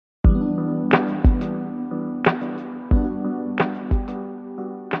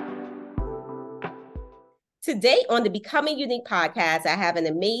Today on the Becoming Unique podcast, I have an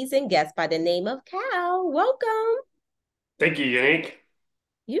amazing guest by the name of Cal. Welcome. Thank you, Unique.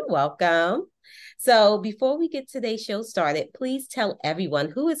 You're welcome. So, before we get today's show started, please tell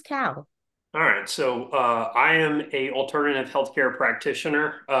everyone who is Cal. All right, so I am a alternative healthcare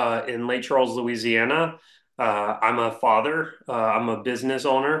practitioner in Lake Charles, Louisiana. I'm a father. I'm a business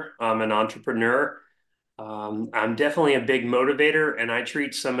owner. I'm an entrepreneur. I'm definitely a big motivator, and I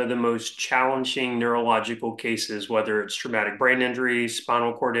treat some of the most challenging neurological cases, whether it's traumatic brain injuries,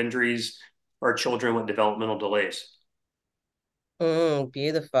 spinal cord injuries, or children with developmental delays.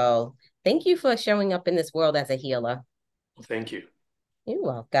 Beautiful. Thank you for showing up in this world as a healer. Well, thank you. You're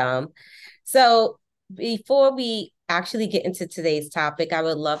welcome. So, before we actually get into today's topic, I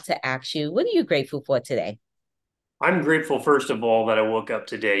would love to ask you, what are you grateful for today? I'm grateful, first of all, that I woke up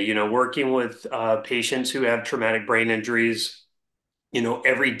today. Working with patients who have traumatic brain injuries,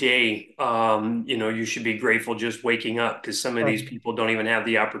 every day, you should be grateful just waking up because some of these Mm, people don't even have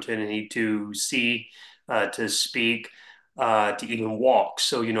the opportunity to see, to speak, to even walk.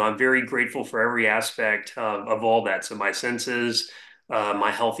 So, I'm very grateful for every aspect of all that. So, my senses,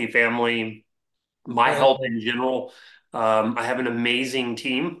 my healthy family, my health mm. in general. I have an amazing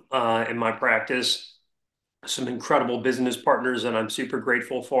team in my practice, some incredible business partners that I'm super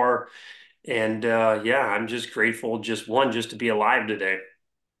grateful for. And yeah, I'm just grateful, just to be alive today.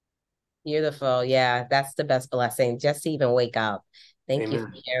 Beautiful. Yeah, that's the best blessing, just to even wake up. Thank you for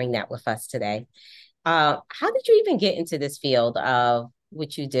Amen. sharing that with us today. How did you even get into this field of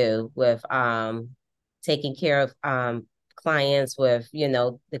what you do with taking care of clients with,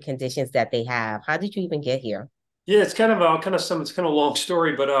 the conditions that they have? How did you even get here? Yeah, it's kind of a long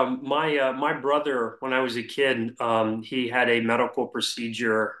story, but my brother, when I was a kid, he had a medical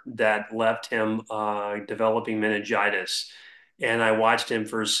procedure that left him developing meningitis, and I watched him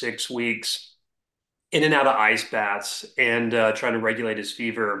for 6 weeks in and out of ice baths and trying to regulate his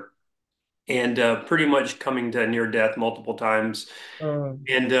fever, and pretty much coming to near death multiple times. Mm,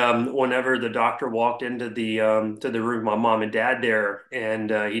 And whenever the doctor walked into the to the room, my mom and dad there,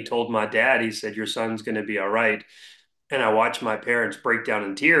 and he told my dad, he said, "Your son's going to be all right." And I watched my parents break down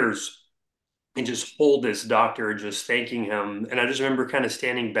in tears and just hold this doctor, just thanking him. And I just remember kind of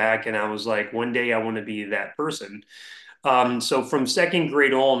standing back, and I was like, one day I want to be that person. So from second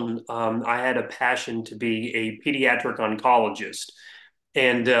grade on, I had a passion to be a pediatric oncologist.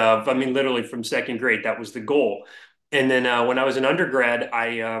 And I mean, literally from second grade, that was the goal. And then when I was an undergrad,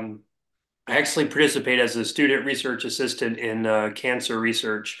 I actually participated as a student research assistant in cancer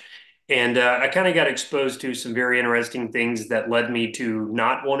research. And I kind of got exposed to some very interesting things that led me to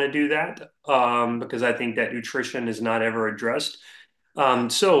not want to do that because I think that nutrition is not ever addressed.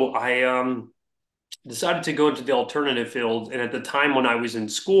 So I decided to go into the alternative field. And at the time when I was in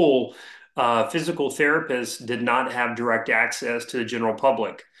school, physical therapists did not have direct access to the general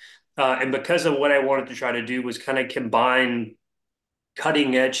public. And because of what I wanted to try to do was kind of combine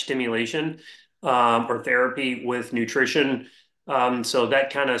cutting edge stimulation or therapy with nutrition. So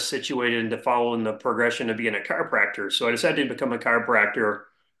that kind of situated into following the progression of being a chiropractor. So I decided to become a chiropractor.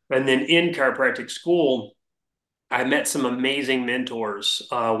 And then in chiropractic school, I met some amazing mentors.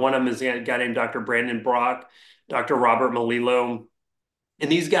 One of them is a guy named Dr. Brandon Brock, Dr. Robert Malillo,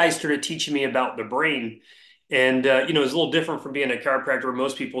 and these guys started teaching me about the brain. And, it's a little different from being a chiropractor where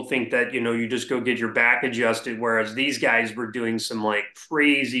most people think that, you just go get your back adjusted, whereas these guys were doing some like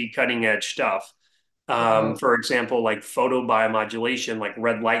crazy cutting edge stuff. mm, For example, like photobiomodulation, like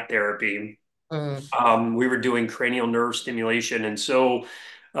red light therapy. mm. We were doing cranial nerve stimulation. And so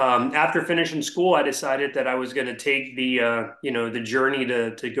after finishing school, I decided that I was going to take the journey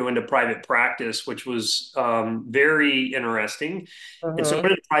to go into private practice, which was very interesting. And so I Mhm,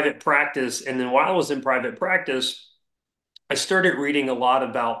 went into private practice. And then while I was in private practice, I started reading a lot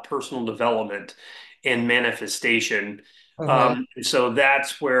about personal development and manifestation. mhm, And so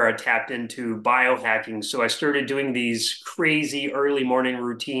that's where I tapped into biohacking. So I started doing these crazy early morning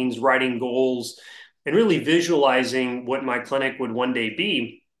routines, writing goals, and really visualizing what my clinic would one day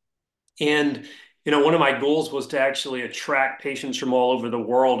be. And one of my goals was to actually attract patients from all over the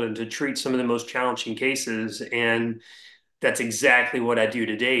world and to treat some of the most challenging cases. And that's exactly what I do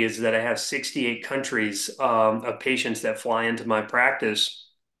today is that I have 68 countries of patients that fly into my practice.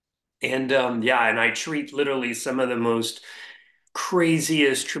 And yeah, and I treat literally some of the most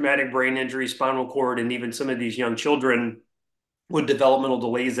craziest traumatic brain injury, spinal cord, and even some of these young children with developmental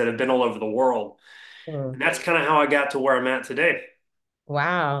delays that have been all over the world. mm. And that's kind of how I got to where I'm at today.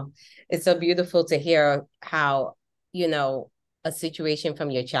 Wow. It's so beautiful to hear how, you know, a situation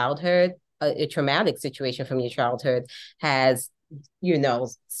from your childhood, a traumatic situation from your childhood has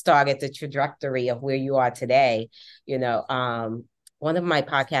started the trajectory of where you are today. One of my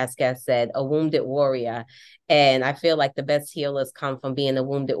podcast guests said a wounded warrior. And I feel like the best healers come from being a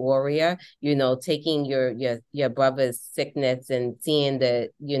wounded warrior, taking your brother's sickness and seeing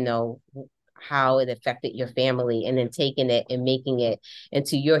how it affected your family and then taking it and making it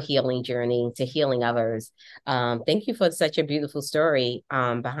into your healing journey to healing others. Thank you for such a beautiful story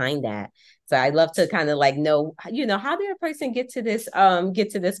behind that. So I'd love to kind of like know, how did a person get to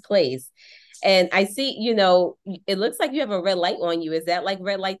this place? And I see, it looks like you have a red light on you. Is that like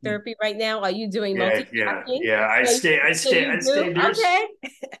red light therapy right now? Are you doing Yeah, yeah, multitasking? yeah. I So, stay, I so stay, you I do? stay.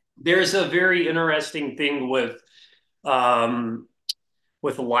 Okay. There's a very interesting thing um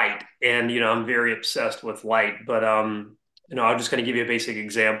with light, and I'm very obsessed with light. But I'm just going to give you a basic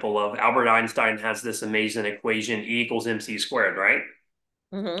example of Albert Einstein has this amazing equation: E equals mc squared, right?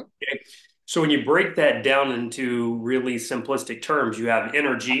 Mm-hmm. Okay. So when you break that down into really simplistic terms, you have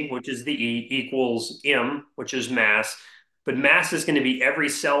energy, which is the E, equals m, which is mass. But mass is going to be every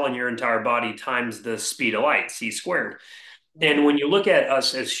cell in your entire body times the speed of light, c squared. Mm-hmm. And when you look at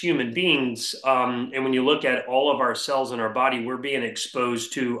us as human beings, and when you look at all of our cells in our body, we're being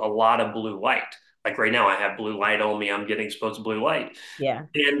exposed to a lot of blue light. Like right now, I have blue light on me. I'm getting exposed to blue light. Yeah.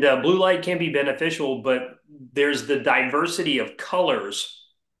 And blue light can be beneficial, but there's the diversity of colors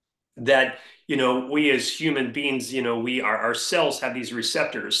that we as human beings, our cells have these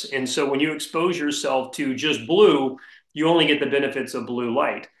receptors, and so when you expose yourself to just blue, you only get the benefits of blue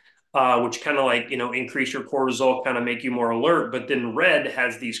light, which kind of like increase your cortisol, kind of make you more alert. But then red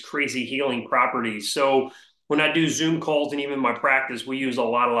has these crazy healing properties. So when I do Zoom calls and even my practice, we use a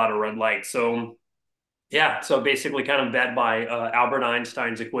lot of red light. So yeah, so basically kind of that by Albert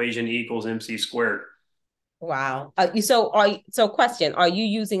Einstein's equation, E equals mc squared. Wow. So question, are you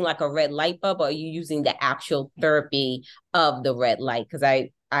using like a red light bulb or are you using the actual therapy of the red light? Because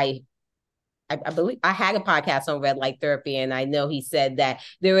I believe I had a podcast on red light therapy, and I know he said that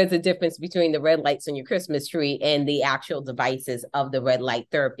there is a difference between the red lights on your Christmas tree and the actual devices of the rid light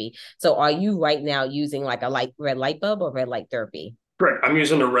therapy. So, are you right now using like a light red light bulb or red light therapy? Correct. I'm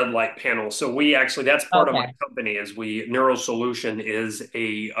using a red light panel. So we actually, that's part of my Okay. company. Is we Neural Solution is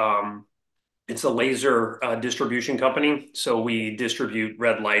it's a laser distribution company. So we distribute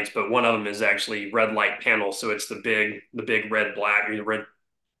red lights, but one of them is actually red light panels. So it's the big red black, or the red,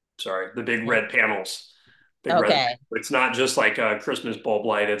 sorry, the big red panels, big red. Okay. It's not just like a Christmas bulb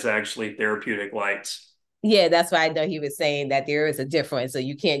light. It's actually therapeutic lights. Yeah, that's why I know he was saying that there is a difference. So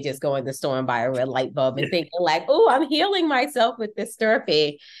you can't just go in the store and buy a red light bulb and thinking like, "Oh, I'm healing myself with this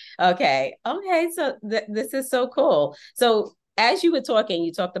therapy." Okay, okay. So this is so cool. So as you were talking,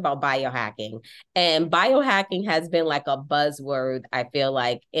 you talked about biohacking, and biohacking has been like a buzzword. I feel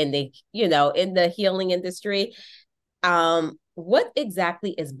like in the healing industry. What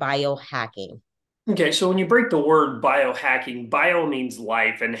exactly is biohacking? Okay, so when you break the word biohacking, bio means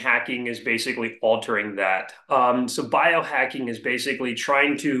life, and hacking is basically altering that. So biohacking is basically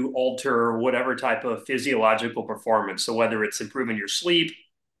trying to alter whatever type of physiological performance. So whether it's improving your sleep,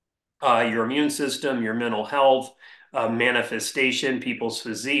 your immune system, your mental health, manifestation, people's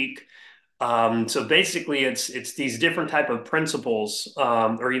physique. So basically, it's these different type of principles,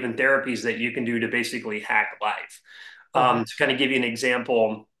 or even therapies that you can do to basically hack life. Mm-hmm. To kind of give you an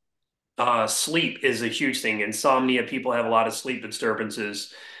example, sleep is a huge thing. Insomnia, people have a lot of sleep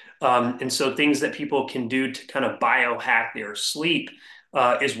disturbances. And so things that people can do to kind of biohack their sleep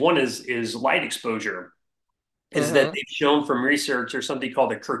is light exposure. Is that Mm-hmm. they've shown from research there's something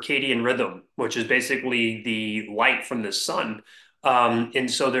called the circadian rhythm, which is basically the light from the sun.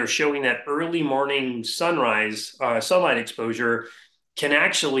 And so they're showing that early morning sunlight exposure can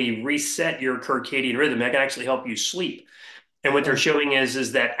actually reset your circadian rhythm. That can actually help you sleep. And what they're showing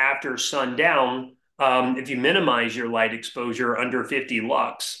is that after sundown, if you minimize your light exposure under 50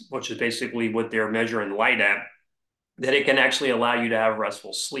 lux, which is basically what they're measuring light at, that it can actually allow you to have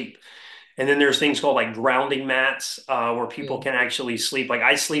restful sleep. And then there's things called like grounding mats, where people Mm-hmm. can actually sleep. Like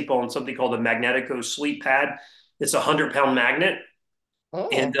I sleep on something called a Magnetico sleep pad. It's a 100-pound magnet,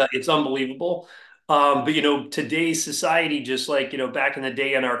 and Oh. it's unbelievable. But today's society, just like back in the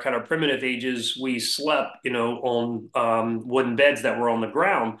day in our kind of primitive ages, we slept on wooden beds that were on the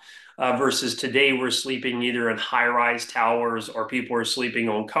ground, versus today we're sleeping either in high-rise towers or people are sleeping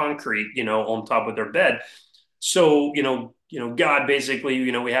on concrete, on top of their bed. So God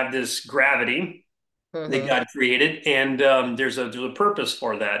basically, we have this gravity that Mm-hmm. God created, and there's a purpose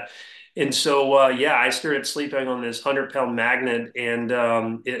for that. And so, yeah, I started sleeping on this 100-pound magnet,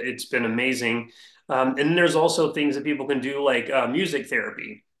 and it's been amazing. And then there's also things that people can do, like music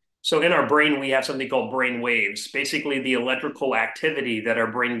therapy. So in our brain, we have something called brain waves. Basically, the electrical activity that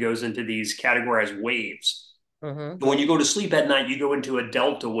our brain goes into these categorized waves. Mm-hmm. And when you go to sleep at night, you go into a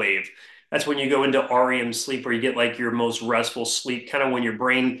delta wave. That's when you go into REM sleep, where you get like your most restful sleep, kind of when your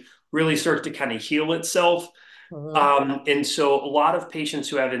brain really starts to kind of heal itself. Mm-hmm. And so a lot of patients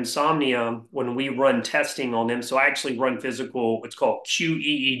who have insomnia, when we run testing on them, so I actually run physical, it's called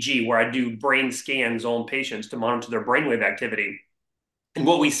QEEG, where I do brain scans on patients to monitor their brainwave activity. And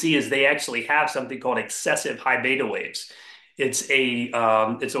what we see is they actually have something called excessive high beta waves. It's a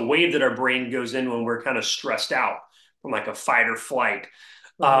wave that our brain goes in when we're kind of stressed out from like a fight or flight.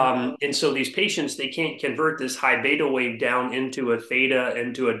 Mm-hmm. And so these patients, they can't convert this high beta wave down into a theta,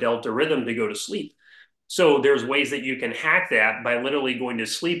 into a delta rhythm to go to sleep. So there's ways that you can hack that by literally going to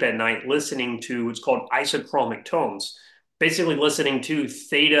sleep at night, listening to what's called isochromic tones, basically listening to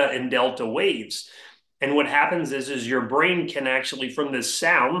theta and delta waves. And what happens is your brain can actually, from this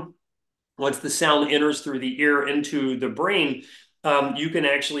sound, once the sound enters through the ear into the brain, you can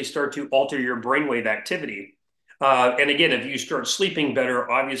actually start to alter your brainwave activity. And again, if you start sleeping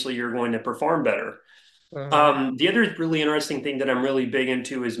better, obviously you're going to perform better. Mm-hmm. The other really interesting thing that I'm really big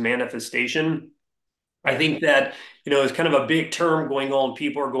into is manifestation. I Mm-hmm. think that, it's kind of a big term going on.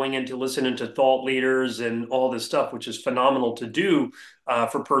 People are going into listening to thought leaders and all this stuff, which is phenomenal to do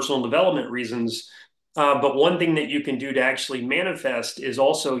for personal development reasons. But one thing that you can do to actually manifest is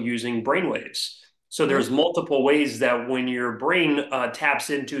also using brainwaves. So there's multiple ways that when your brain taps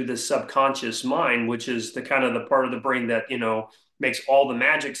into the subconscious mind, which is the kind of the part of the brain that, makes all the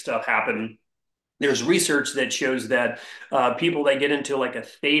magic stuff happen, there's research that shows that people that get into like a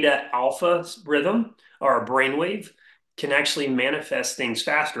theta alpha rhythm or a brainwave can actually manifest things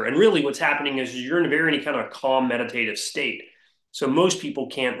faster. And really, what's happening is you're in a very kind of calm meditative state. So most people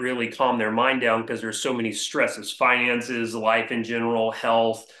can't really calm their mind down because there's so many stresses, finances, life in general,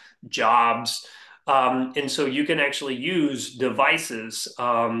 health, jobs. And so you can actually use devices.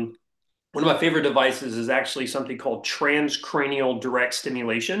 One of my favorite devices is actually something called transcranial direct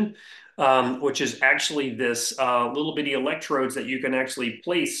stimulation, which is actually this little bitty electrodes that you can actually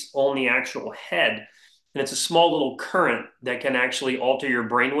place on the actual head. And it's a small little current that can actually alter your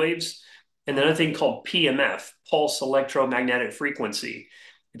brain waves. And then another thing called PMF, pulse electromagnetic frequency.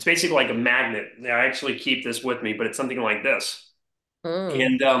 It's basically like a magnet. I actually keep this with me, but it's something like this. Mm-hmm.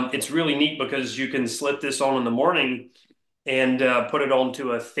 And it's really neat because you can slip this on in the morning and put it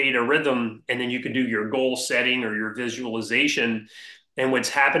onto a theta rhythm, and then you can do your goal setting or your visualization. And what's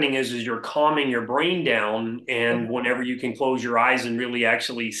happening is you're calming your brain down, and whenever you can close your eyes and really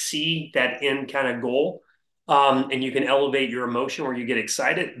actually see that end kind of goal, and you can elevate your emotion where you get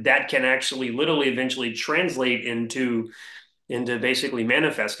excited, that can actually literally eventually translate into basically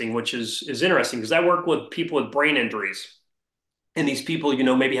manifesting, which is interesting because I work with people with brain injuries, and these people,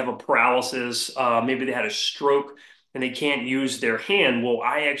 maybe have a paralysis, maybe they had a stroke and they can't use their hand. Well,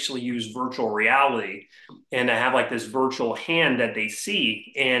 I actually use virtual reality, and I have like this virtual hand that they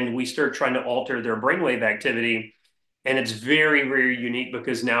see, and we start trying to alter their brainwave activity. And it's very, very unique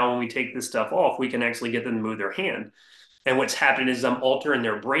because now when we take this stuff off, we can actually get them to move their hand. And what's happening is I'm altering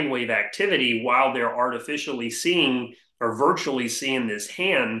their brainwave activity while they're artificially seeing or virtually seeing this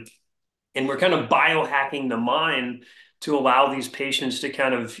hand, and we're kind of biohacking the mind to allow these patients to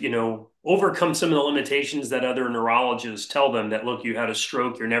kind of overcome some of the limitations that other neurologists tell them that, look, you had a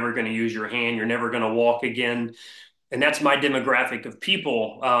stroke, you're never going to use your hand, you're never going to walk again. And that's my demographic of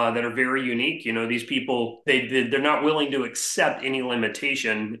people that are very unique. These people, they're not willing to accept any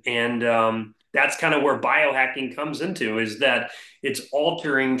limitation. And that's kind of where biohacking comes into, is that it's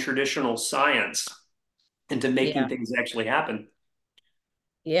altering traditional science into making Yeah. things actually happen.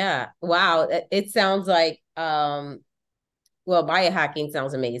 Yeah. Wow. It sounds like well, biohacking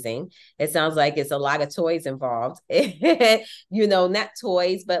sounds amazing. It sounds like it's a lot of toys involved. Not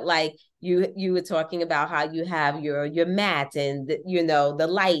toys, but like you were talking about how you have your mat and the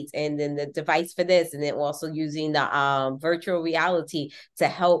light and then the device for this, and then also using the virtual reality to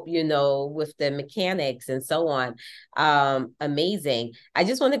help with the mechanics and so on. Amazing. I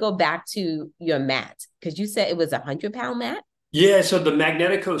just want to go back to your mat because you said it was 100-pound mat. Yeah, so the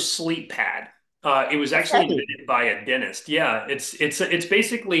Magnetico sleep pad, it was That's actually heavy. invented by a dentist. Yeah, it's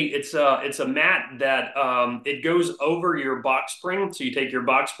basically it's a mat that it goes over your box spring. So you take your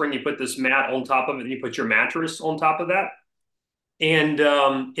box spring, you put this mat on top of it, and you put your mattress on top of that. And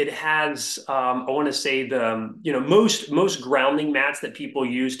it has I want to say the most grounding mats that people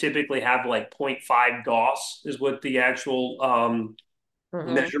use typically have like zero point 0.5 Gauss is what the actual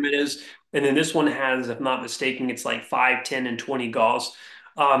Mm-hmm. measurement is. And then this one has, if I'm not mistaken, it's like 5, 10, and 20 Gauss.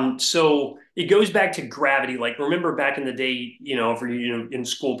 So it goes back to gravity. Like, remember back in the day, for in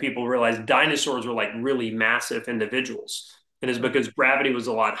school, people realized dinosaurs were like really massive individuals. And it's because gravity was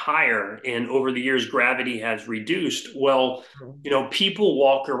a lot higher. And over the years, gravity has reduced. Well, people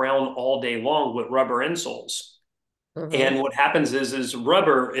walk around all day long with rubber insoles. Mm-hmm. And what happens is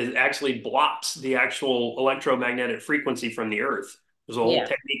rubber is actually blocks the actual electromagnetic frequency from the earth. There's a whole Yeah.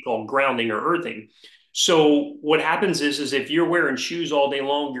 technique called grounding or earthing. So what happens is if you're wearing shoes all day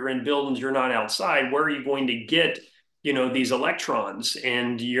long, you're in buildings, you're not outside, where are you going to get, these electrons?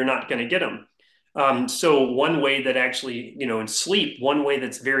 And you're not going to get them. So one way that actually, in sleep, one way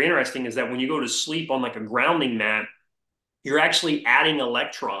that's very interesting is that when you go to sleep on like a grounding mat, you're actually adding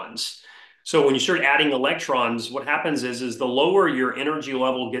electrons. So when you start adding electrons, what happens is the lower your energy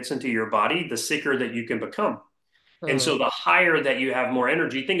level gets into your body, the sicker that you can become. And so Mm-hmm. the higher that you have more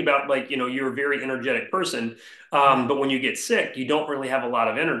energy, think about like, you're a very energetic person. But when you get sick, you don't really have a lot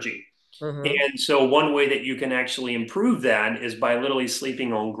of energy. Mm-hmm. And so one way that you can actually improve that is by literally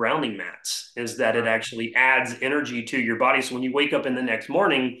sleeping on grounding mats, is that it actually adds energy to your body. So when you wake up in the next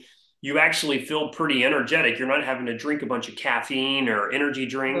morning, you actually feel pretty energetic. You're not having to drink a bunch of caffeine or energy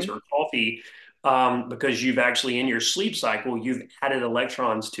drinks Mm-hmm. or coffee, because you've actually in your sleep cycle, you've added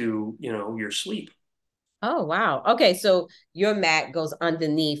electrons to, your sleep. Oh, wow. Okay, so your mat goes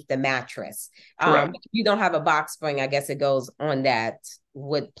underneath the mattress. Correct. If you don't have a box spring, I guess it goes on that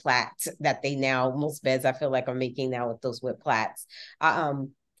wood plat that they now, most beds I feel like are making now with those wood plats.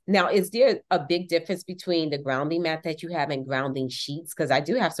 Now, is there a big difference between the grounding mat that you have and grounding sheets? Because I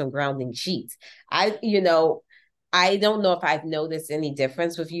do have some grounding sheets. I don't know if I've noticed any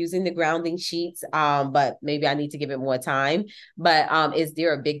difference with using the grounding sheets, but maybe I need to give it more time. But is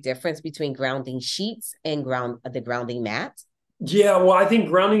there a big difference between grounding sheets and the grounding mat? Yeah, well, I think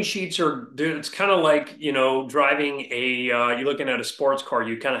grounding sheets are, dude, it's kind of like, driving you're looking at a sports car.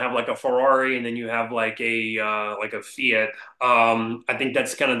 You kind of have like a Ferrari and then you have like a Fiat. I think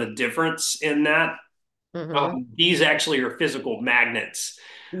that's kind of the difference in that. Mm-hmm. These actually are physical magnets.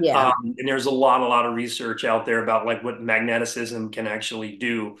 Yeah. And there's a lot of research out there about like what magneticism can actually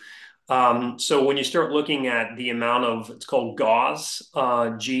do. So when you start looking at the amount of, it's called gauss,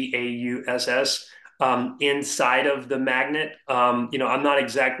 Gauss, inside of the magnet, I'm not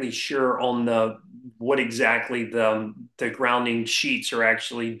exactly sure on what exactly the grounding sheets are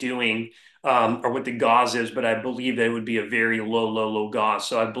actually doing, or what the gauze is, but I believe that it would be a very low gauze.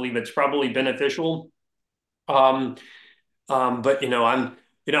 So I believe it's probably beneficial. Um, but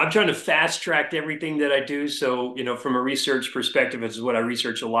I'm trying to fast track everything that I do. So, from a research perspective, this is what I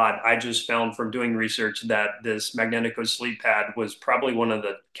research a lot. I just found from doing research that this Magnetico sleep pad was probably one of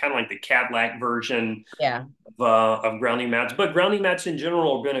the kind of like the Cadillac version Yeah. of grounding mats. But grounding mats in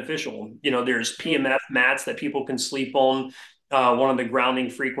general are beneficial. There's PMF mats that people can sleep on. One of the grounding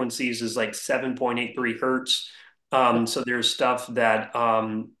frequencies is like 7.83 hertz. So there's stuff that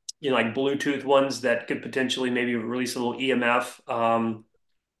like Bluetooth ones that could potentially maybe release a little EMF,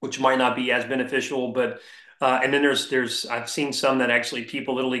 which might not be as beneficial. But and then there's I've seen some that actually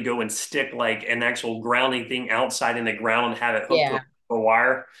people literally go and stick like an actual grounding thing outside in the ground and have it hooked to Yeah. a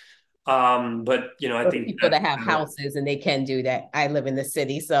wire. But I For the think people that's that have kind of houses and they can do that. I live in the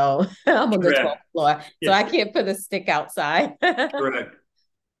city, so I'm on the correct. 12th floor. So Yeah, I can't put a stick outside. correct.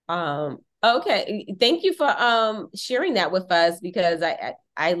 Okay. Thank you for sharing that with us because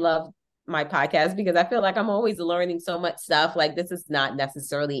I love my podcast because I feel like I'm always learning so much stuff. Like this is not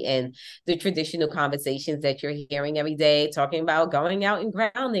necessarily in the traditional conversations that you're hearing every day, talking about going out and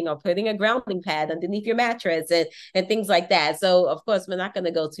grounding or putting a grounding pad underneath your mattress and things like that. So of course we're not going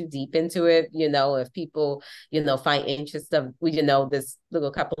to go too deep into it. If people find interest of this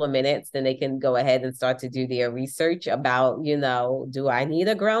little couple of minutes, then they can go ahead and start to do their research about do I need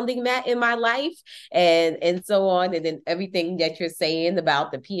a grounding mat in my life and so on, and then everything that you're saying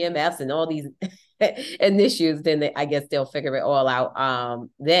about the PMFs and all these and issues, then I guess they'll figure it all out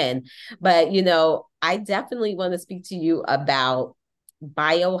then. But I definitely want to speak to you about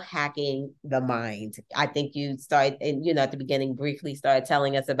biohacking the mind. I think you started and at the beginning briefly started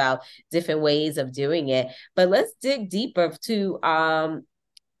telling us about different ways of doing it. But let's dig deeper to biohacking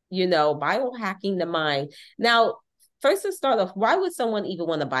the mind. Now, first to start off, why would someone even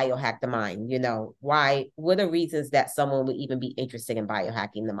want to biohack the mind? Why what are reasons that someone would even be interested in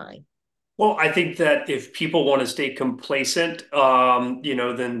biohacking the mind? Well, I think that if people want to stay complacent,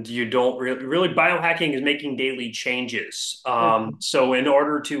 then you don't really biohacking is making daily changes. Mhm. So in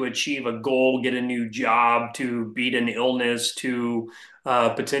order to achieve a goal, get a new job, to beat an illness, to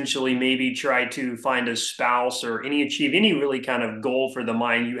potentially maybe try to find a spouse or achieve any really kind of goal for the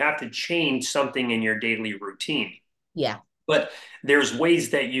mind, you have to change something in your daily routine. Yeah. But there's ways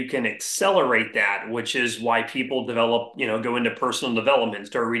that you can accelerate that, which is why people develop, go into personal development,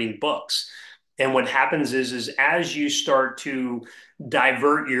 start reading books. And what happens is as you start to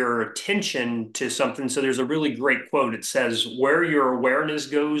divert your attention to something, so there's a really great quote. It says, where your awareness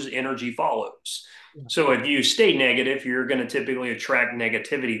goes, energy follows. So if you stay negative, you're going to typically attract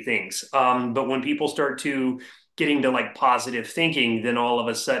negativity things. But when people start to getting to like positive thinking, then all of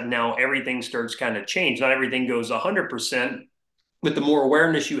a sudden now everything starts kind of change. Not everything goes 100%, but the more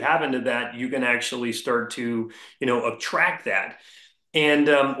awareness you have into that, you can actually start to, attract that. And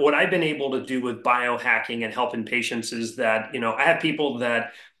what I've been able to do with biohacking and helping patients is that, I have people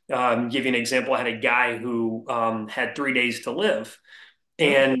that, give you an example. I had a guy who had 3 days to live. Oh,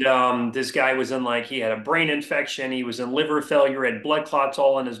 And this guy was in like, he had a brain infection, he was in liver failure, had blood clots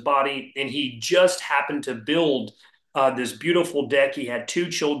all in his body. And he just happened to build this beautiful deck. He had two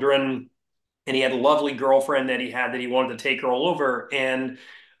children, and he had a lovely girlfriend that he wanted to take her all over. And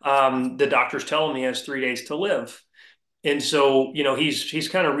the doctor's telling him he has 3 days to live. And so, he's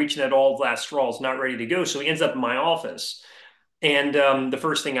kind of reaching at all last straws, not ready to go. So he ends up in my office. And the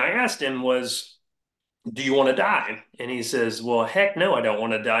first thing I asked him was, do you want to die? And he says, well, heck no, I don't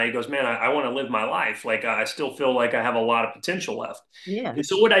want to die. He goes, man, I want to live my life. Like, I still feel like I have a lot of potential left. yeah. And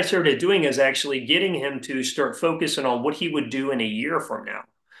so what I started doing is actually getting him to start focusing on what he would do in a year from now.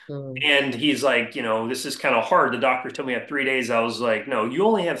 Mm, And he's like, this is kind of hard. The doctor told me I have 3 days. I was like, no, you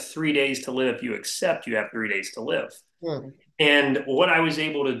only have 3 days to live if you accept you have 3 days to live. mm, And what I was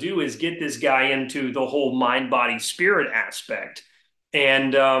able to do is get this guy into the whole mind, body, spirit aspect.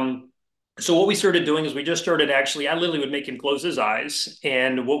 And so what we started doing is we just started actually, I literally would make him close his eyes.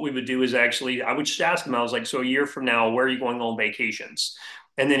 And what we would do is actually, I would just ask him, I was like, so a year from now, where are you going on vacations?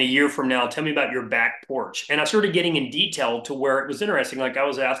 And then a year from now, tell me about your back porch. And I started getting in detail to where it was interesting. Like I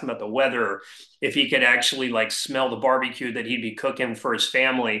was asking about the weather, if he could actually like smell the barbecue that he'd be cooking for his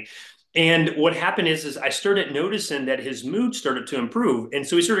family. And what happened is I started noticing that his mood started to improve. And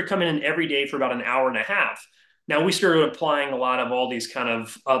so he started coming in every day for about an hour and a half. Now we started applying a lot of all these kind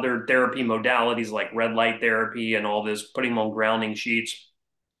of other therapy modalities like red light therapy and all this, putting him on grounding sheets.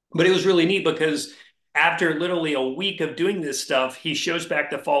 But it was really neat because after literally a week of doing this stuff, he shows back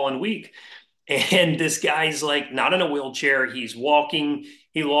the following week. And this guy's like not in a wheelchair. He's walking.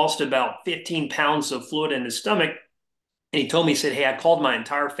 He lost about 15 pounds of fluid in his stomach. And he told me, he said, hey, I called my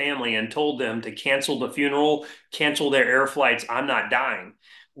entire family and told them to cancel the funeral, cancel their air flights. I'm not dying.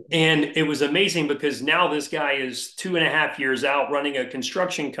 And it was amazing because now this guy is 2.5 years out running a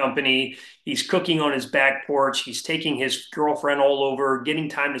construction company. He's cooking on his back porch. He's taking his girlfriend all over, getting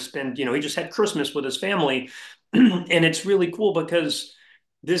time to spend. He just had Christmas with his family. And it's really cool because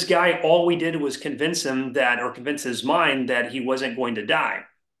this guy, all we did was convince him that, or convince his mind that he wasn't going to die.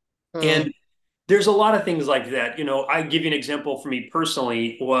 mm, And there's a lot of things like that. I give you an example for me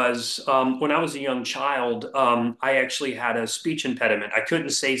personally was when I was a young child, I actually had a speech impediment. I couldn't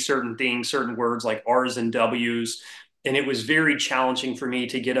say certain things, certain words like R's and W's. And it was very challenging for me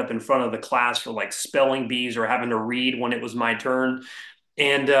to get up in front of the class for like spelling bees or having to read when it was my turn.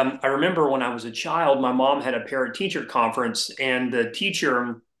 And I remember when I was a child, my mom had a parent teacher conference, and the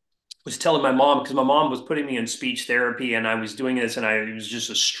teacher was telling my mom because my mom was putting me in speech therapy and I was doing this and it was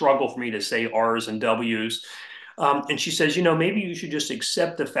just a struggle for me to say R's and W's. And she says, maybe you should just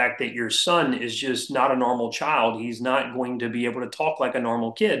accept the fact that your son is just not a normal child. He's not going to be able to talk like a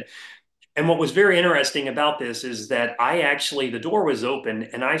normal kid. And what was very interesting about this is that the door was open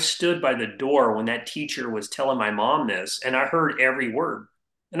and I stood by the door when that teacher was telling my mom this and I heard every word.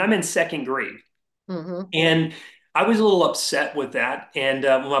 And I'm in second grade. mm-hmm. And I was a little upset with that. And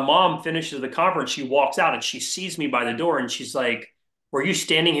when my mom finishes the conference, she walks out and she sees me by the door and she's like, were you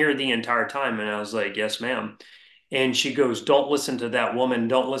standing here the entire time? And I was like, yes, ma'am. And she goes, don't listen to that woman.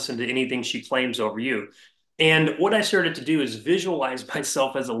 Don't listen to anything she claims over you. And what I started to do is visualize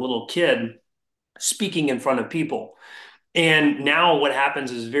myself as a little kid speaking in front of people. And now what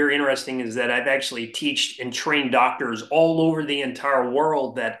happens is very interesting is that I've actually teached and trained doctors all over the entire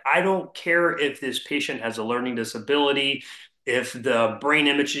world that I don't care if this patient has a learning disability, if the brain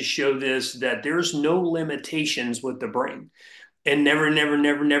images show this, that there's no limitations with the brain. And never, never,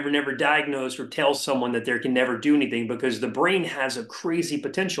 never, never, never diagnose or tell someone that they can never do anything because the brain has a crazy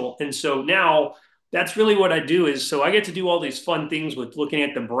potential. And so now that's really what I do is so I get to do all these fun things with looking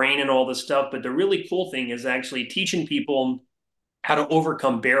at the brain and all this stuff. But the really cool thing is actually teaching people how to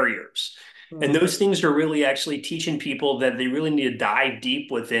overcome barriers. And Mm, those things are really actually teaching people that they really need to dive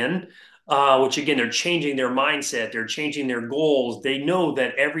deep within, which again, they're changing their mindset, they're changing their goals. They know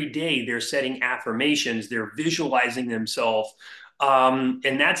that every day they're setting affirmations, they're visualizing themselves.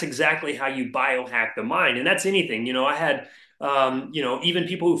 And that's exactly how you biohack the mind. And that's anything. I had, even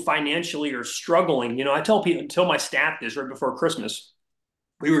people who financially are struggling. I tell my staff this right before Christmas.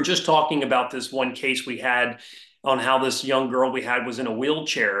 We were just talking about this one case we had on how this young girl we had was in a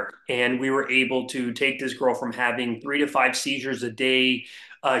wheelchair, and we were able to take this girl from having 3 to 5 seizures a day.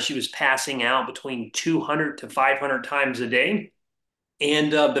 She was passing out between 200 to 500 times a day.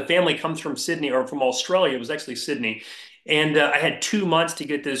 And the family comes from Sydney or from Australia. It was actually Sydney. And I had 2 months to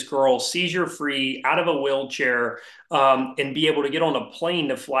get this girl seizure free out of a wheelchair, and be able to get on a plane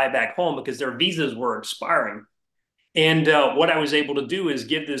to fly back home because their visas were expiring. And what I was able to do is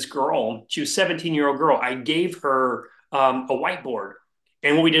give this girl, she was a 17-year-old girl, I gave her a whiteboard.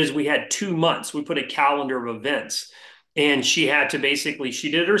 And what we did is we had 2 months. We put a calendar of events. And she had to basically,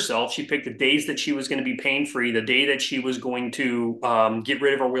 she did it herself. She picked the days that she was going to be pain free, the day that she was going to get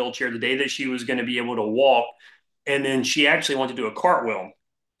rid of her wheelchair, the day that she was going to be able to walk. And then she actually wanted to do a cartwheel.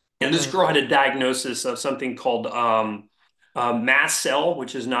 And this Mm-hmm. girl had a diagnosis of something called mast cell,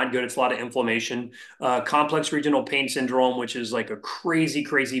 which is not good. It's a lot of inflammation. Complex regional pain syndrome, which is like a crazy,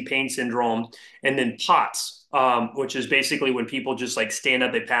 crazy pain syndrome. And then POTS, which is basically when people just like stand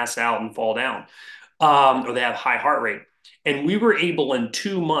up, they pass out and fall down, or they have high heart rate. And we were able in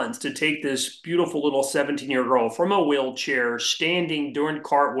 2 months to take this beautiful little 17-year girl from a wheelchair, standing during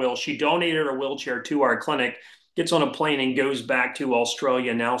cartwheel. She donated her wheelchair to our clinic, gets on a plane and goes back to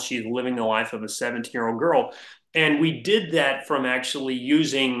Australia. Now she's living the life of a 17-year-old girl. And we did that from actually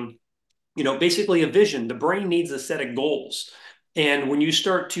using, basically a vision. The brain needs a set of goals. And when you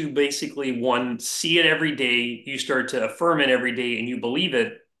start to basically, one, see it every day, you start to affirm it every day and you believe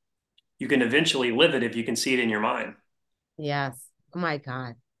it, you can eventually live it if you can see it in your mind. Yes. Oh my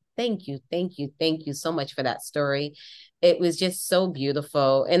God. Thank you. Thank you. Thank you so much for that story. It was just so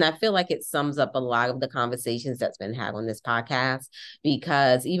beautiful. And I feel like it sums up a lot of the conversations that's been had on this podcast,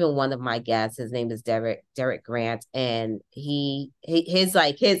 because even one of my guests, his name is Derek Grant, and his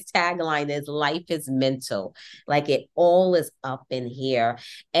tagline is life is mental. Like it all is up in here.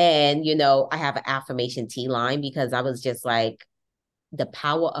 And I have an affirmation tea line because I was just like, the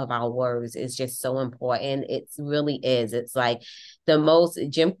power of our words is just so important. It really is. It's like the most,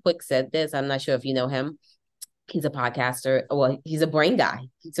 Jim Quick said this. I'm not sure if you know him. He's a podcaster. Well, he's a brain guy.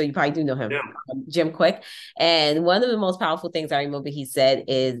 So you probably do know him, Yeah. Jim Quick. And one of the most powerful things I remember he said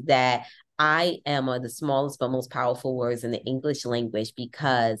is that I am the smallest but most powerful words in the English language,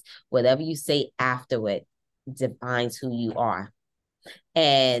 because whatever you say after it defines who you are.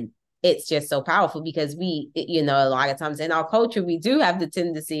 And it's just so powerful because a lot of times in our culture, we do have the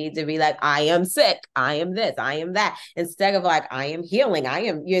tendency to be like, I am sick, I am this, I am that, instead of like, I am healing, I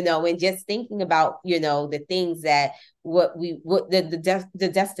am, and just thinking about, the things that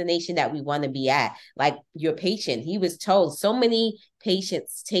the destination that we want to be at. Like your patient, he was told so many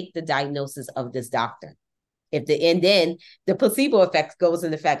patients take the diagnosis of this doctor. And then the placebo effect goes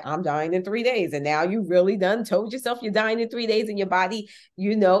in effect. I'm dying in 3 days. And now you really done told yourself you're dying in 3 days, and your body,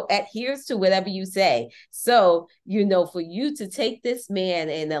 adheres to whatever you say. So, for you to take this man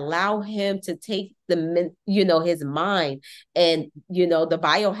and allow him to take his mind and, the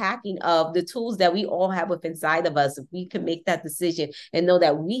biohacking of the tools that we all have within inside of us, if we can make that decision and know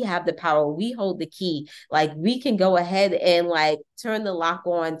that we have the power, we hold the key, like we can go ahead and like turn the lock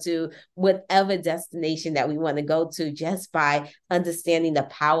on to whatever destination that we want to go to, just by understanding the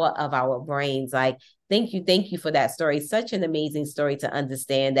power of our brains. Like, thank you for that story. Such an amazing story to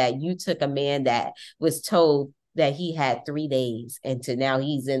understand that you took a man that was told that he had 3 days, and to now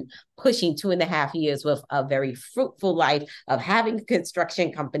he's in pushing 2.5 years with a very fruitful life of having a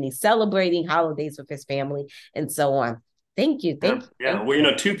construction company, celebrating holidays with his family, and so on. Thank you. Yeah, Thank you. yeah. Thank Well,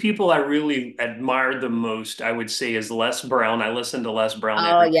 you. two people I really admire the most, I would say, is Les Brown. I listen to Les Brown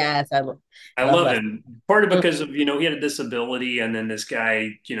Oh, every yes. I Love love Les. him. Part of because of, he had a disability, and then this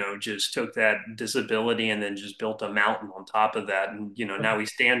guy, just took that disability and then just built a mountain on top of that. And, now he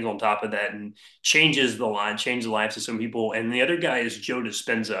stands on top of that and changed the lives of some people. And the other guy is Joe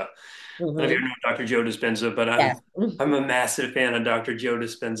Dispenza. I don't know if you Mm-hmm. know Dr. Joe Dispenza, but Yes. I'm a massive fan of Dr. Joe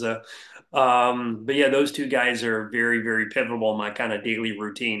Dispenza. But yeah, those two guys are very, very pivotal in my kind of daily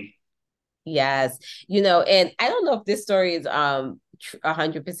routine. Yes. And I don't know if this story is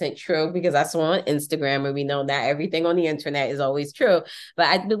 100% true, because I saw on Instagram, and we know that everything on the internet is always true. But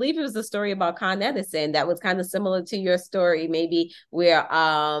I believe it was a story about Con Edison that was kind of similar to your story, maybe, where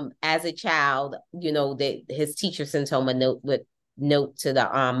as a child, that his teacher sent home a note to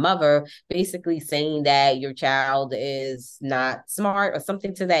the mother, basically saying that your child is not smart or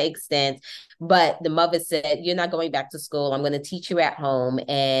something to that extent. But the mother said, you're not going back to school, I'm going to teach you at home.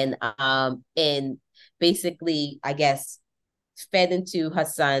 And basically, I guess, fed into her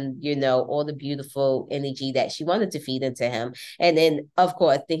son, all the beautiful energy that she wanted to feed into him. And then of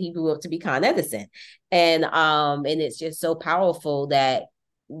course, then he grew up to be Con Edison. And it's just so powerful that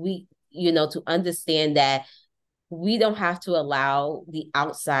we, to understand that we don't have to allow the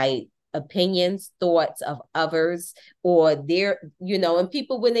outside opinions, thoughts of others, or their, and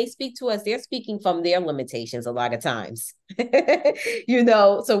people, when they speak to us, they're speaking from their limitations a lot of times.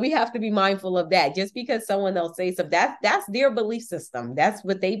 So we have to be mindful of that. Just because someone else says something, that's their belief system. That's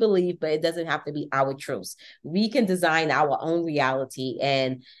what they believe, but it doesn't have to be our truths. We can design our own reality.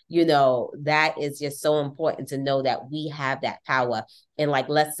 And, that is just so important to know that we have that power. And like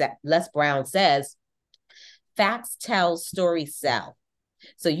Les Brown says, facts tell, stories sell.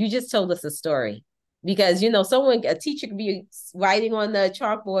 So you just told us a story because a teacher could be writing on the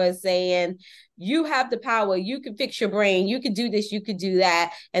chalkboard saying, you have the power, you can fix your brain, you could do this, you could do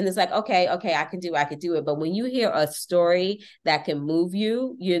that. And it's like, okay, I could do it. But when you hear a story that can move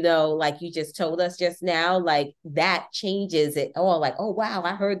you, like you just told us just now, like that changes it all. Like, oh wow,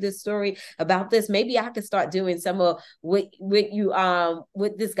 I heard this story about this. Maybe I could start doing some of what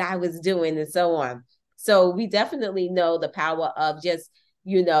this guy was doing, and so on. So we definitely know the power of just,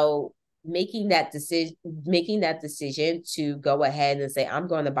 you know, making that decision to go ahead and say, I'm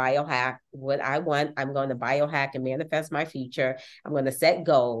going to biohack what I want. I'm going to biohack and manifest my future. I'm going to set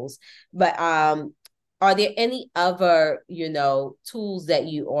goals. But are there any other, tools that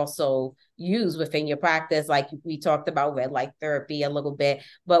you also use within your practice? Like we talked about red light therapy a little bit,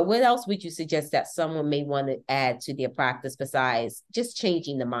 but what else would you suggest that someone may want to add to their practice besides just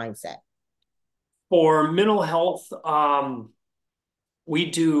changing the mindset? For mental health,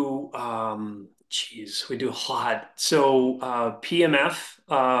 we do, we do a lot. So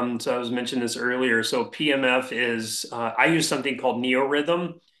PMF, so I was mentioning this earlier. So PMF is, I use something called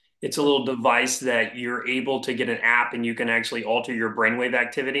NeoRhythm. It's a little device that you're able to get an app and you can actually alter your brainwave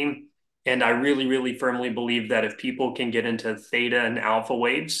activity. And I really, really firmly believe that if people can get into theta and alpha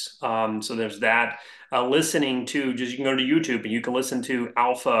waves, so there's that. Listening to, just you can go to YouTube and you can listen to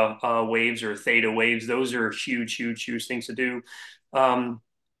alpha waves or theta waves. Those are huge, huge, huge things to do. Um,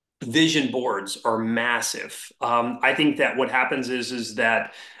 Vision boards are massive. I think that what happens is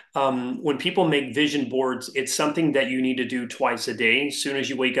that when people make vision boards, it's something that you need to do twice a day. As soon as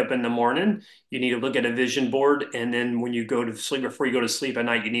you wake up in the morning, you need to look at a vision board, and then when you go to sleep, before you go to sleep at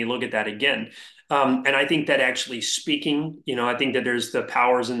night, you need to look at that again. And I think that actually speaking, I think that there's the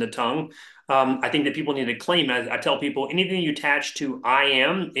powers in the tongue. I think that people need to claim. I tell people anything you attach to I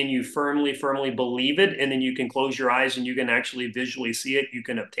am and you firmly, firmly believe it, and then you can close your eyes and you can actually visually see it, you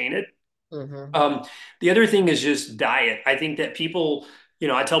can obtain it. Mm-hmm. Um, the other thing is just diet. I think that people,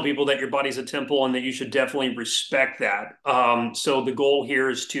 I tell people that your body's a temple and that you should definitely respect that. So the goal here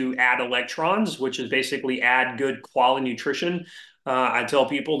is to add electrons, which is basically add good quality nutrition. I tell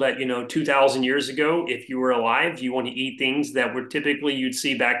people that, 2000 years ago, if you were alive, you want to eat things that were typically you'd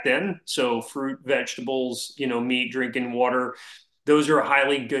see back then. So fruit, vegetables, meat, drinking water. Those are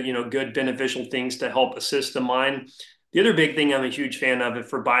highly good, good beneficial things to help assist the mind. The other big thing I'm a huge fan of it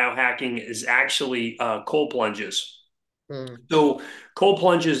for biohacking is actually cold plunges. Mm. So cold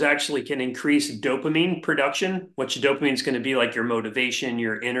plunges actually can increase dopamine production, which dopamine is going to be like your motivation,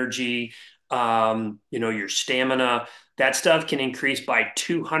 your energy, your stamina. That stuff can increase by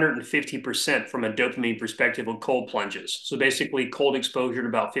 250% from a dopamine perspective with cold plunges. So basically cold exposure to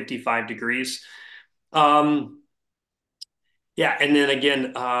about 55 degrees. Um, yeah, and then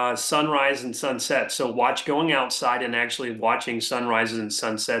again, sunrise and sunset. So watch going outside and actually watching sunrises and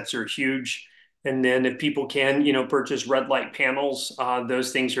sunsets are huge. And then if people can, purchase red light panels,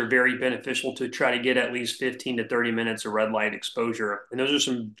 those things are very beneficial to try to get at least 15 to 30 minutes of red light exposure. And those are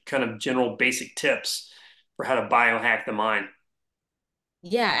some kind of general basic tips for how to biohack the mind.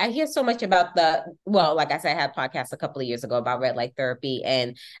 Yeah, I hear so much about like I said, I had a podcast a couple of years ago about red light therapy.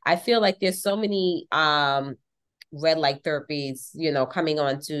 And I feel like there's so many red light therapies, coming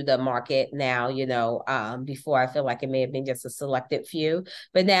onto the market now, before I feel like it may have been just a selected few,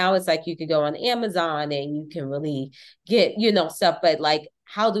 but now it's like you could go on Amazon and you can really get, stuff. But like,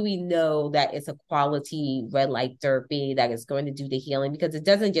 how do we know that it's a quality red light therapy that is going to do the healing? Because it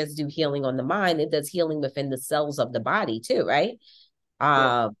doesn't just do healing on the mind, it does healing within the cells of the body too, right?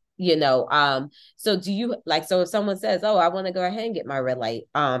 Yeah. So do you like, so if someone says, oh, I want to go ahead and get my red light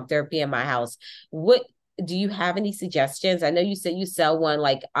therapy in my house, what do you have any suggestions? I know you said you sell one,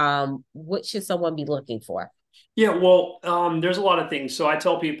 like what should someone be looking for? Yeah, well, there's a lot of things. So I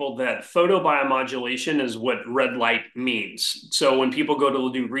tell people that photobiomodulation is what red light means. So when people go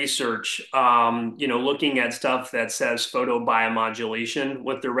to do research, looking at stuff that says photobiomodulation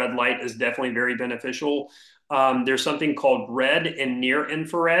with the red light is definitely very beneficial. There's something called red and near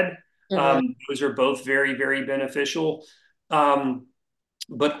infrared. Hmm. Those are both very, very beneficial. Um,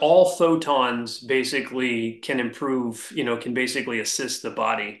 but all photons basically can improve, can basically assist the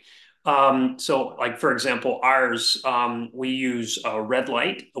body. So, like for example, ours, we use red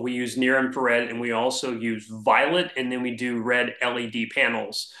light, we use near infrared, and we also use violet, and then we do red LED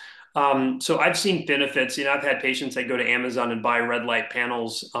panels. So I've seen benefits. I've had patients that go to Amazon and buy red light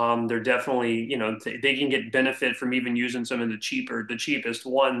panels. They're definitely, they can get benefit from even using some of the cheapest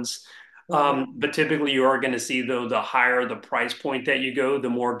ones. Hmm. But typically, you are going to see, though, the higher the price point that you go, the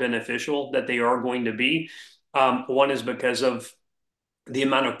more beneficial that they are going to be. One is because of the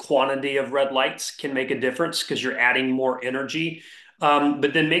amount of quantity of red lights can make a difference because you're adding more energy.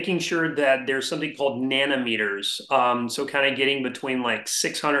 But then making sure that there's something called nanometers. So kind of getting between like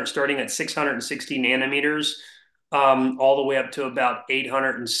 600, starting at 660 nanometers, all the way up to about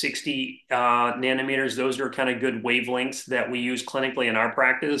 860 nanometers. Those are kind of good wavelengths that we use clinically in our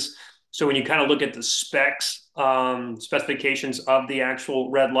practice. So when you kind of look at the specifications of the actual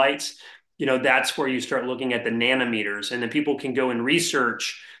red lights, that's where you start looking at the nanometers. And then people can go and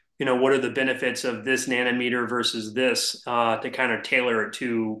research, what are the benefits of this nanometer versus this to kind of tailor it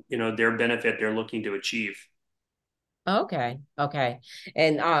to, their benefit they're looking to achieve. Okay. Okay.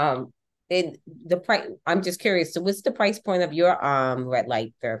 And the price, I'm just curious. So what's the price point of your red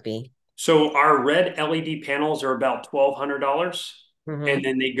light therapy? So our red LED panels are about $1,200, and Hmm.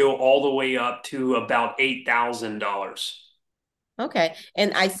 then they go all the way up to about $8,000. Okay.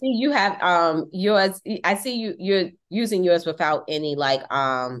 And I see you have yours. I see you're using yours without any like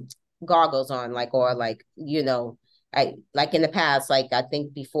goggles on, like, or like, I like in the past, like I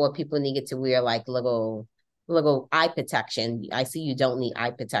think before people needed to wear like little eye protection. I see you don't need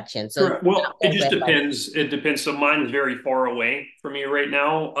eye protection. So you Correct. Well, it have just red light. depends. It depends. So mine's very far away from me right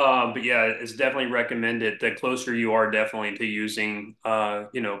now. But yeah, it's definitely recommended. The closer you are, definitely to using,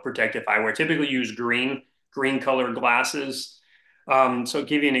 protective eyewear. Typically use green colored glasses. So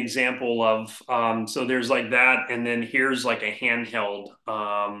give you an example of, so there's like that, and then here's like a handheld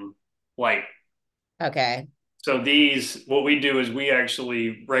light. Okay. So these, what we do is we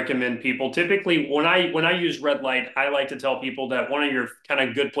actually recommend people. Typically, when I use red light, I like to tell people that one of your kind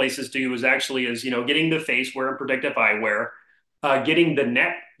of good places to use actually is, getting the face, wearing protective eyewear, getting the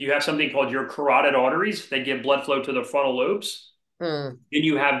neck. You have something called your carotid arteries that give blood flow to the frontal lobes. Mm, Then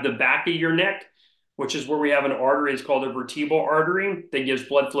you have the back of your neck, which is where we have an artery. It's called the vertebral artery that gives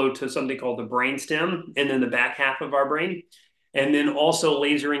blood flow to something called the brain stem, and then the back half of our brain. And then also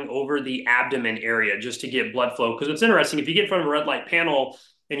lasering over the abdomen area just to get blood flow. Because it's interesting, if you get in front of a red light panel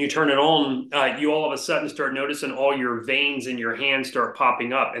and you turn it on, you all of a sudden start noticing all your veins in your hand start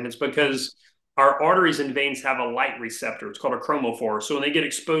popping up. And it's because our arteries and veins have a light receptor. It's called a chromophore. So when they get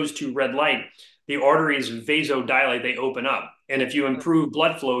exposed to red light, the arteries vasodilate, they open up. And if you improve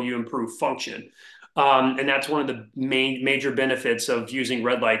blood flow, you improve function. And that's one of the major benefits of using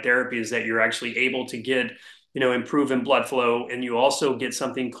red light therapy is that you're actually able to get, improve in blood flow. And you also get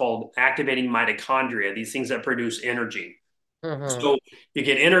something called activating mitochondria, these things that produce energy. mm-hmm. So you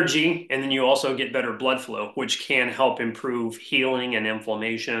get energy and then you also get better blood flow, which can help improve healing and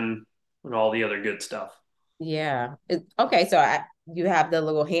inflammation and all the other good stuff. Yeah. Okay. So you have the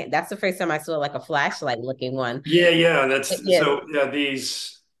little hand. That's the first time I saw like a flashlight looking one. Yeah, yeah, that's Yeah. so yeah,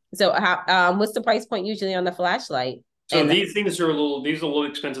 these So how what's the price point usually on the flashlight? so And these are a little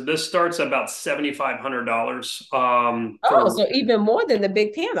expensive. This starts at about $7,500 oh, for so even more than the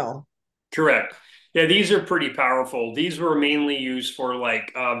big panel. correct. Yeah, these are pretty powerful. These were mainly used for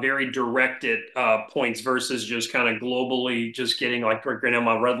like very directed points versus just kind of globally just getting like right now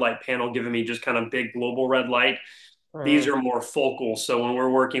my red light panel giving me just kind of big global red light. These Mm, are more focal. So when we're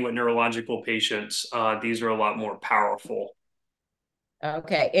working with neurological patients, these are a lot more powerful.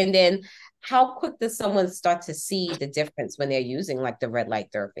 okay. And then how quick does someone start to see the difference when they're using like the red light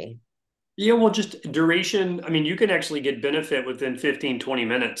therapy? Yeah, well, just duration. I mean, you can actually get benefit within 15, 20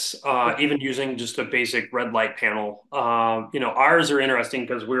 minutes, even using just a basic red light panel. Ours are interesting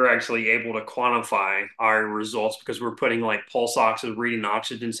because we're actually able to quantify our results because we're putting like pulse oxes, reading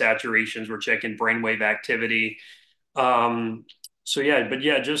oxygen saturations, we're checking brainwave activity. Um, so yeah, but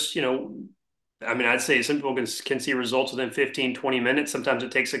yeah, just, I mean, I'd say some people can see results within 15, 20 minutes. Sometimes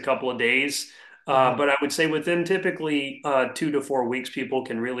it takes a couple of days. Mhm. But I would say within typically 2 to 4 weeks, people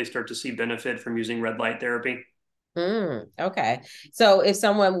can really start to see benefit from using red light therapy. Okay. So if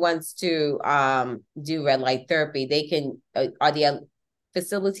someone wants to do red light therapy, they can are there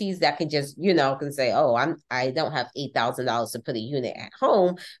facilities that can just, can say, "Oh, I don't have $8,000 to put a unit at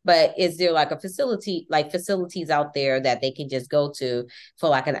home," but is there like a facility like facilities out there that they can just go to for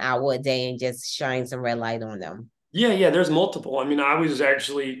like an hour a day and just shine some red light on them? Yeah, yeah, there's multiple. I mean, I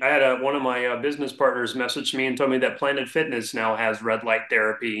had one of my business partners message me and told me that Planet Fitness now has red light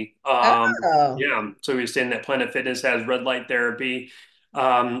therapy. Oh. Yeah, so he was saying that Planet Fitness has red light therapy.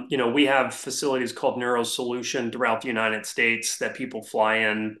 We have facilities called Neuro Solution throughout the United States that people fly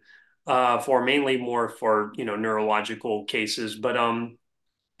in for mainly more for, neurological cases. But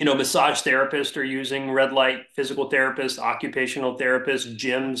massage therapists are using red light, physical therapists, occupational therapists,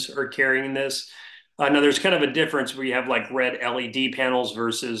 gyms are carrying this. Now there's kind of a difference where you have like red LED panels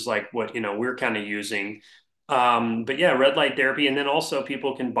versus like what, we're kind of using. But yeah, red light therapy. And then also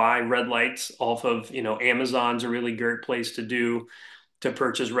people can buy red lights off of, Amazon's a really great place to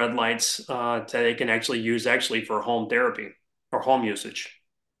purchase red lights that they can actually use actually for home therapy or home usage.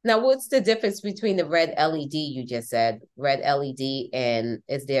 Now, what's the difference between the red LED you just said, red LED, and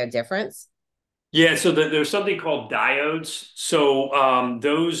is there a difference? Yeah, so there's something called diodes. So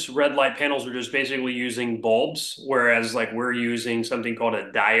those red light panels are just basically using bulbs, whereas like we're using something called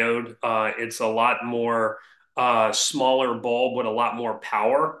a diode. It's a lot more smaller bulb with a lot more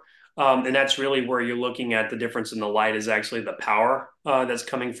power. And that's really where you're looking at the difference in the light is actually the power that's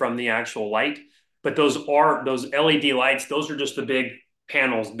coming from the actual light. But those LED lights, those are just the big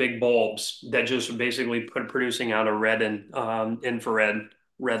panels, big bulbs that just basically producing out a red and infrared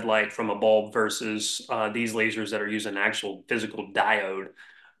red light from a bulb versus these lasers that are using actual physical diode.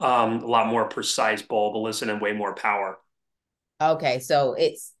 A lot more precise bulb, eliciting way more power. Okay, so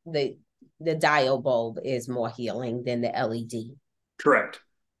it's the diode bulb is more healing than the LED. Correct.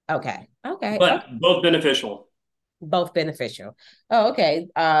 Okay, okay, okay. But both beneficial. Both beneficial. Oh, okay.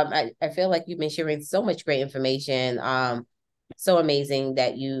 I feel like you've been sharing so much great information. So amazing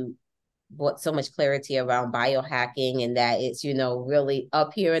that you brought so much clarity around biohacking and that it's, really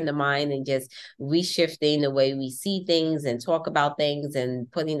up here in the mind and just reshifting the way we see things and talk about things and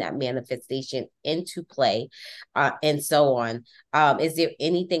putting that manifestation into play, and so on. Is there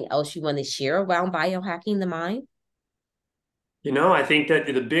anything else you want to share around biohacking the mind? I think that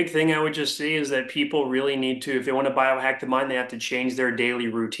the big thing I would just say is that people really need to, if they want to biohack the mind, they have to change their daily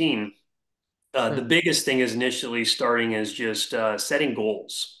routine. The Mm, biggest thing is initially starting is just setting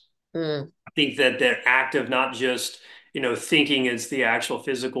goals. mm, Think that the act of not just thinking is the actual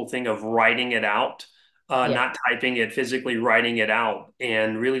physical thing of writing it out, yeah. not typing it, physically writing it out,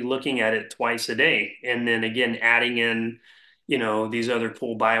 and really looking at it twice a day, and then again adding in these other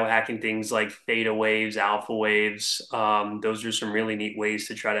cool biohacking things like theta waves, alpha waves. Those are some really neat ways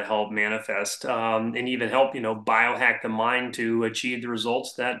to try to help manifest and even help biohack the mind to achieve the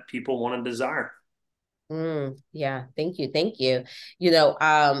results that people want to desire. Yeah. Thank you. Thank you. You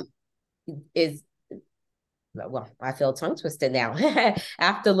know, is well, I feel tongue twisted now.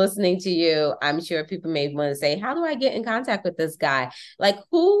 After listening to you, I'm sure people may want to say, "How do I get in contact with this guy?" Like,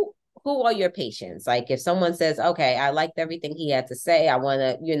 who are your patients? Like, if someone says, "Okay, I liked everything he had to say. I want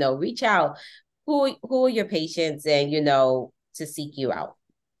to, reach out." Who are your patients, and to seek you out?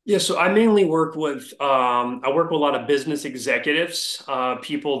 Yeah, so I mainly work with I work with a lot of business executives,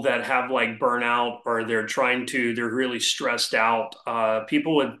 people that have like burnout or they're really stressed out,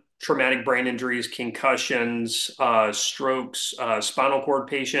 people with traumatic brain injuries, concussions, strokes, spinal cord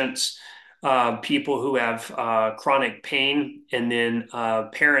patients, people who have chronic pain, and then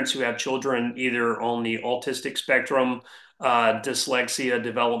parents who have children either on the autistic spectrum, dyslexia,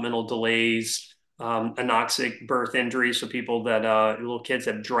 developmental delays, anoxic birth injuries, so people that little kids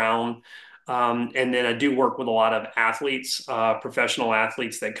have drowned. And then I do work with a lot of athletes, professional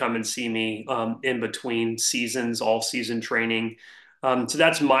athletes that come and see me in between seasons, all season training. So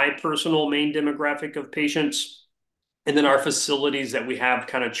that's my personal main demographic of patients. And then our facilities that we have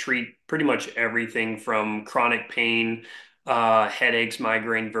kind of treat pretty much everything from chronic pain, headaches,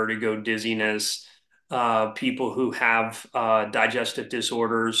 migraine, vertigo, dizziness, people who have digestive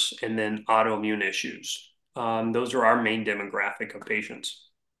disorders, and then autoimmune issues. Those are our main demographic of patients.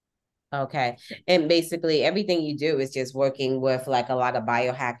 Okay. And basically everything you do is just working with like a lot of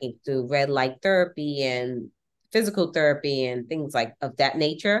biohacking through red light therapy and physical therapy and things like of that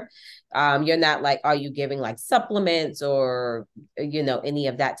nature. You're not like, are you giving like supplements or any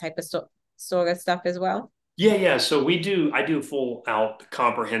of that type of sort of stuff as well? Yeah, yeah. So I do full out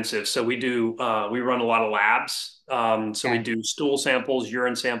comprehensive. So we run a lot of labs. So we Okay. do stool samples,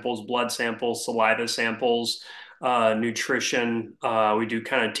 urine samples, blood samples, saliva samples, nutrition. We do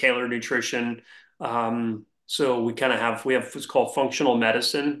kind of tailored nutrition. So we have what's called functional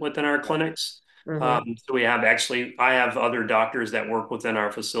medicine within our clinics. Mm-hmm. So we have actually, I have other doctors that work within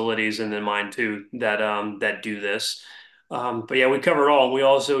our facilities and then mine too that do this. But yeah, we cover it all. We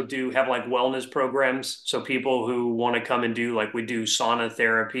also do have like wellness programs. So people who want to come and do like we do sauna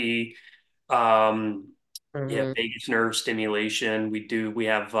therapy, um, yeah, Mm-hmm. vagus nerve stimulation. We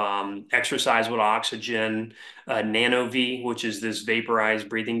have exercise with oxygen, Nano V, which is this vaporized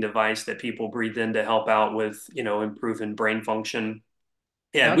breathing device that people breathe in to help out with, improving brain function.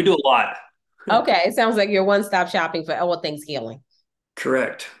 Yeah, we Okay. do a lot. Okay. It sounds like you're one-stop shopping for all things healing.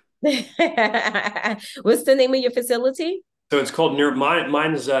 Correct. What's the name of your facility? So it's called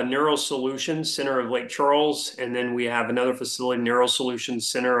mine is Neural Solutions Center of Lake Charles, and then we have another facility, Neural Solutions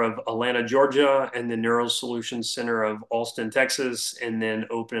Center of Atlanta, Georgia, and the Neural Solutions Center of Austin, Texas, and then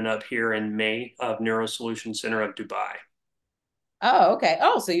opening up here in May of Neural Solutions Center of Dubai. Oh, okay.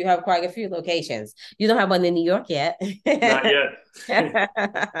 Oh, so you have quite a few locations. You don't have one in New York yet. Not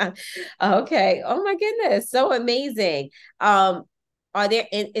yet. Okay. Oh my goodness. So amazing. Um,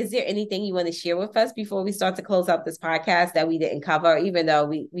 is there anything you want to share with us before we start to close out this podcast that we didn't cover, even though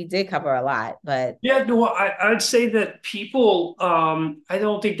we did cover a lot, but Yeah, no, I'd say that I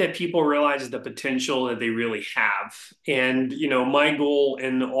don't think that people realize the potential that they really have. And, my goal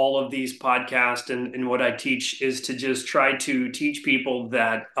in all of these podcasts and what I teach is to just try to teach people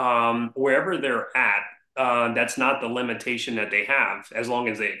that wherever they're at, that's not the limitation that they have as long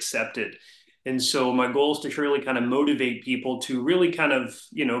as they accept it. And so my goal is to really kind of motivate people to really kind of,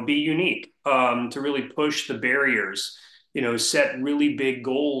 be unique, to really push the barriers, set really big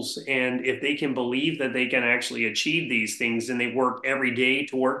goals. And if they can believe that they can actually achieve these things and they work every day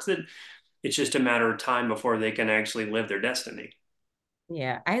towards it, it's just a matter of time before they can actually live their destiny.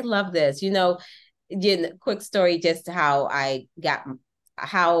 yeah, I love this. Quick story just how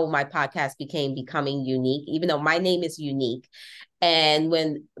my podcast became becoming unique, even though my name is unique. And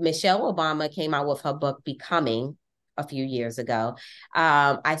when Michelle Obama came out with her book Becoming a few years ago,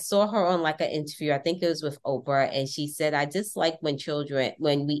 I saw her on like an interview. I think it was with Oprah, and she said, "I just like when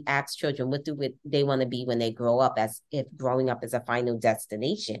we ask children what they want to be when they grow up, as if growing up is a final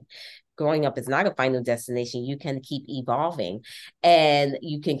destination." Growing up is not a final destination. You can keep evolving and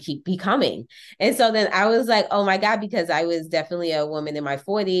you can keep becoming. And so then I was like, oh my God, because I was definitely a woman in my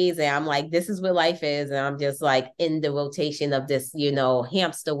 40s. And I'm like, this is what life is. And I'm just like in the rotation of this,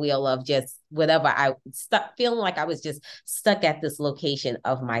 hamster wheel of just whatever. I stuck feeling like I was just stuck at this location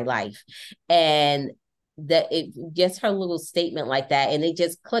of my life. And that it just her little statement like that. And it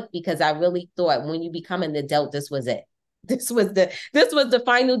just clicked because I really thought when you become an adult, this was it. This was the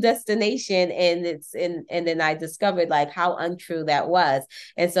final destination, and then I discovered like how untrue that was.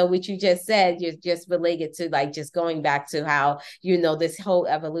 And so what you just said, you're just related to like just going back to how this whole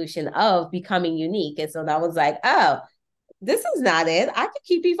evolution of becoming unique. And so that was like, oh, this is not it. I can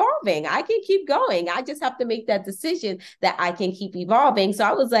keep evolving. I can keep going. I just have to make that decision that I can keep evolving. So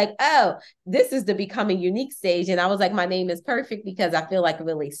I was like, oh, this is the becoming unique stage. And I was like, my name is perfect because I feel like it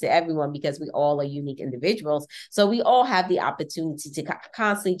relates to everyone because we all are unique individuals. So we all have the opportunity to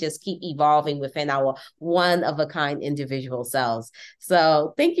constantly just keep evolving within our one of a kind individual selves.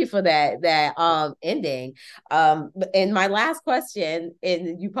 So thank you for that ending. And my last question,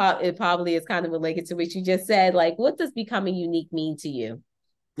 and it probably is kind of related to what you just said, like, what does becoming unique mean to you?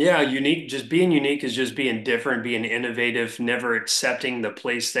 Yeah, unique, just being unique is just being different, being innovative, never accepting the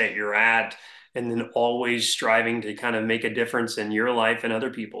place that you're at, and then always striving to kind of make a difference in your life and other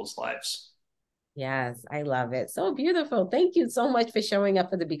people's lives. Yes, I love it. So beautiful. Thank you so much for showing up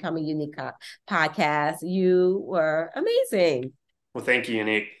for the Becoming Unique podcast. You were amazing. Well, thank you,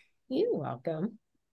 Unique. You're welcome.